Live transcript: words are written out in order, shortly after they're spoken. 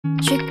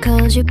She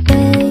calls you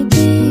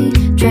baby,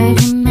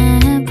 drives you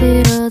mad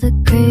with all the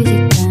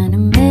crazy kind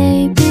of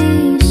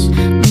maybes.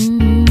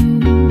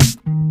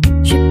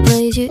 She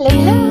plays you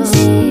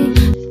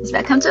easy.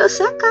 Welcome to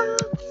Osaka.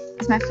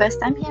 It's my first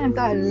time here. I've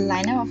got a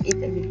lineup of it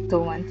that you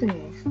don't want to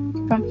miss.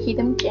 From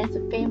hidden gems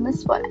to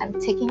famous spot, I'm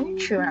taking you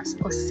through one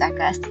of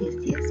Osaka's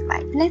tastiest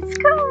bites. Let's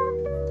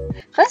go!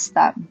 First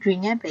up,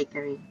 Greenier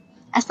Bakery.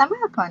 I stumbled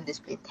upon this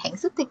place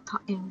thanks to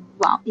TikTok and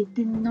wow, it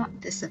did not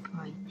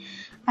disappoint.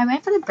 I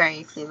went for the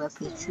berry flavor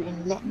pastry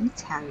and let me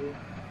tell you,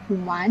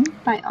 one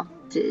bite of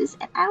this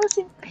and I was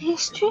in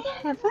pastry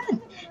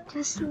heaven.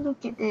 Just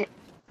look at it.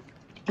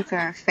 If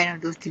you're a fan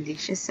of those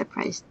delicious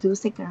surprises, do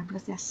stick around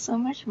because there's so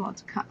much more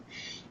to come.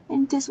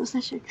 And this was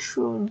such a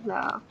true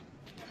love.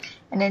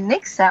 And then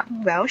next up,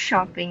 while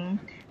shopping,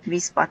 we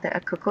spotted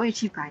a Coco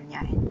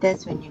Ichibanya, and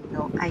that's when you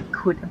know I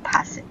couldn't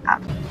pass it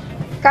up.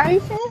 Curry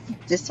fans,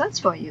 this one's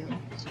for you.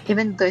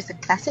 Even though it's a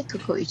classic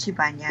Coco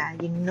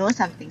Ichibanya, you know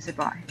something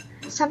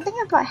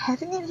about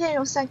having it here in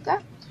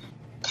Osaka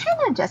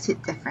kinda just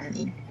hit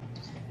differently.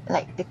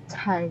 Like the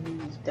curry,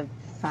 the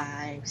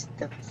vibes,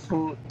 the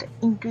food, the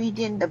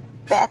ingredient, the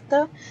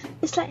batter.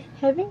 It's like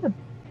having the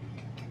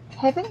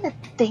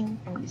thing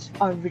from its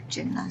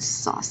original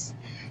sauce.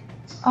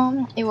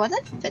 It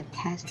wasn't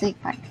fantastic,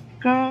 but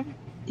girl,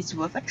 it's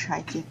worth a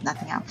try if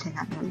nothing else came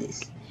up your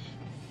list.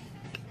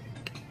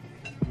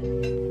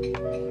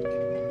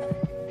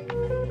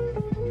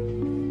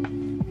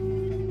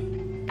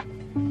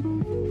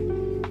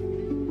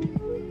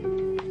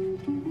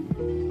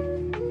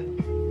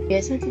 We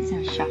also did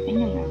some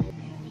shopping around here.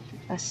 We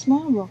took a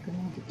small walk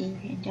around the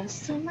area and there's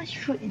so much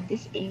food in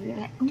this area,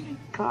 like oh my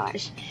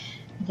gosh.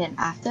 Then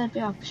after a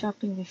bit of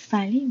shopping, we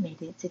finally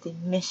made it to the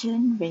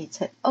Michelin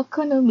rated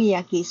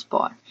Okonomiyaki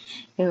spot.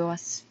 It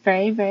was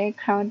very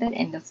crowded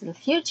and there's a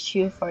huge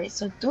queue for it,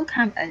 so do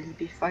come early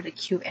before the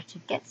queue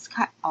actually gets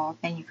cut off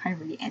and you can't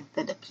really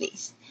enter the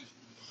place.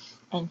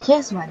 And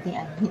here's one thing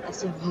I need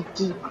as a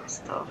rookie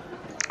master.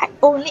 I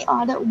only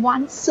ordered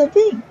one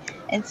serving.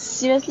 And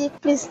seriously,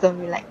 please don't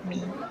be like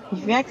me.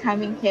 If you're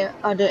coming here,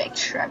 order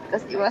extra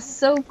because it was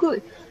so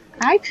good.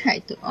 I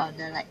tried to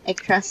order like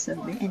extra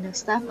serving and the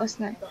staff was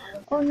like,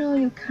 oh no,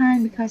 you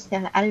can't because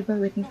there are other people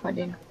waiting for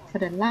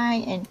the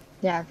line and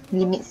there are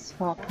limits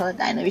for per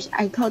diner, which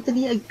I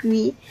totally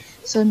agree.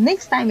 So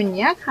next time when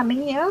you're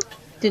coming here,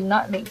 do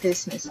not make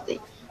this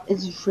mistake.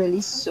 It's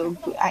really so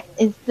good. I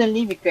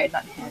instantly regret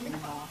not having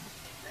more.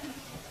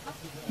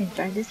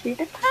 Enjoy this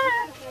little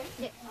part.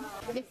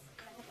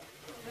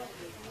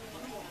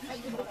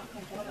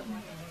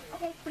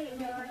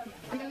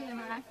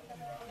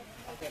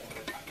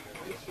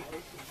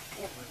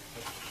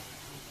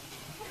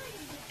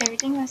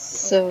 Everything was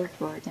so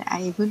good that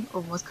I even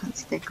almost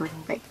considered going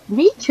back,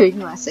 requeuing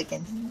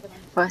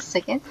for a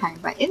second time,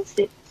 but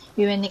instead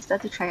we went next door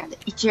to try out the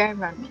Ichiran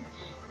Ramen.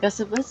 It was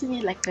supposed to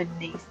be like a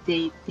next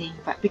day thing,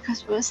 but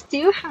because we were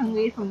still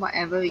hungry from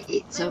whatever we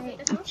ate, so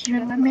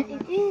Ichiran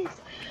Ramen it is.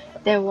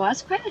 There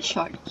was quite a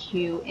short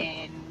queue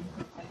and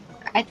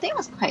I think it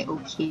was quite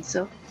okay,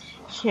 so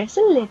here's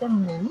a little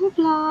mini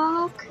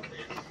vlog.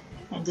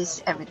 And this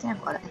is everything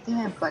I've ordered. I think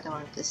I've got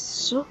one of the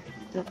soup,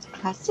 the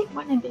classic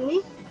one I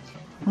believe.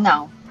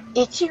 Now,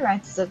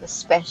 Ichiran deserves a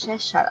special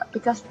shout out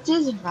because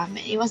this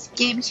ramen, it was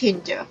game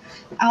changer.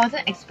 I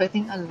wasn't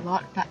expecting a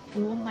lot, but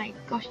oh my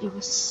gosh, it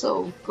was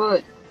so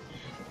good.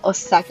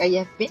 Osaka, you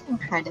have been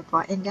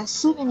incredible and there's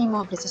so many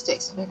more places to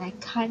explain. I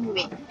can't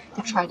wait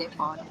to try them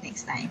all the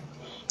next time.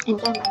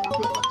 Enjoy my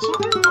lovely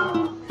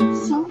Ichiran.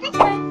 See you next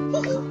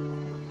time.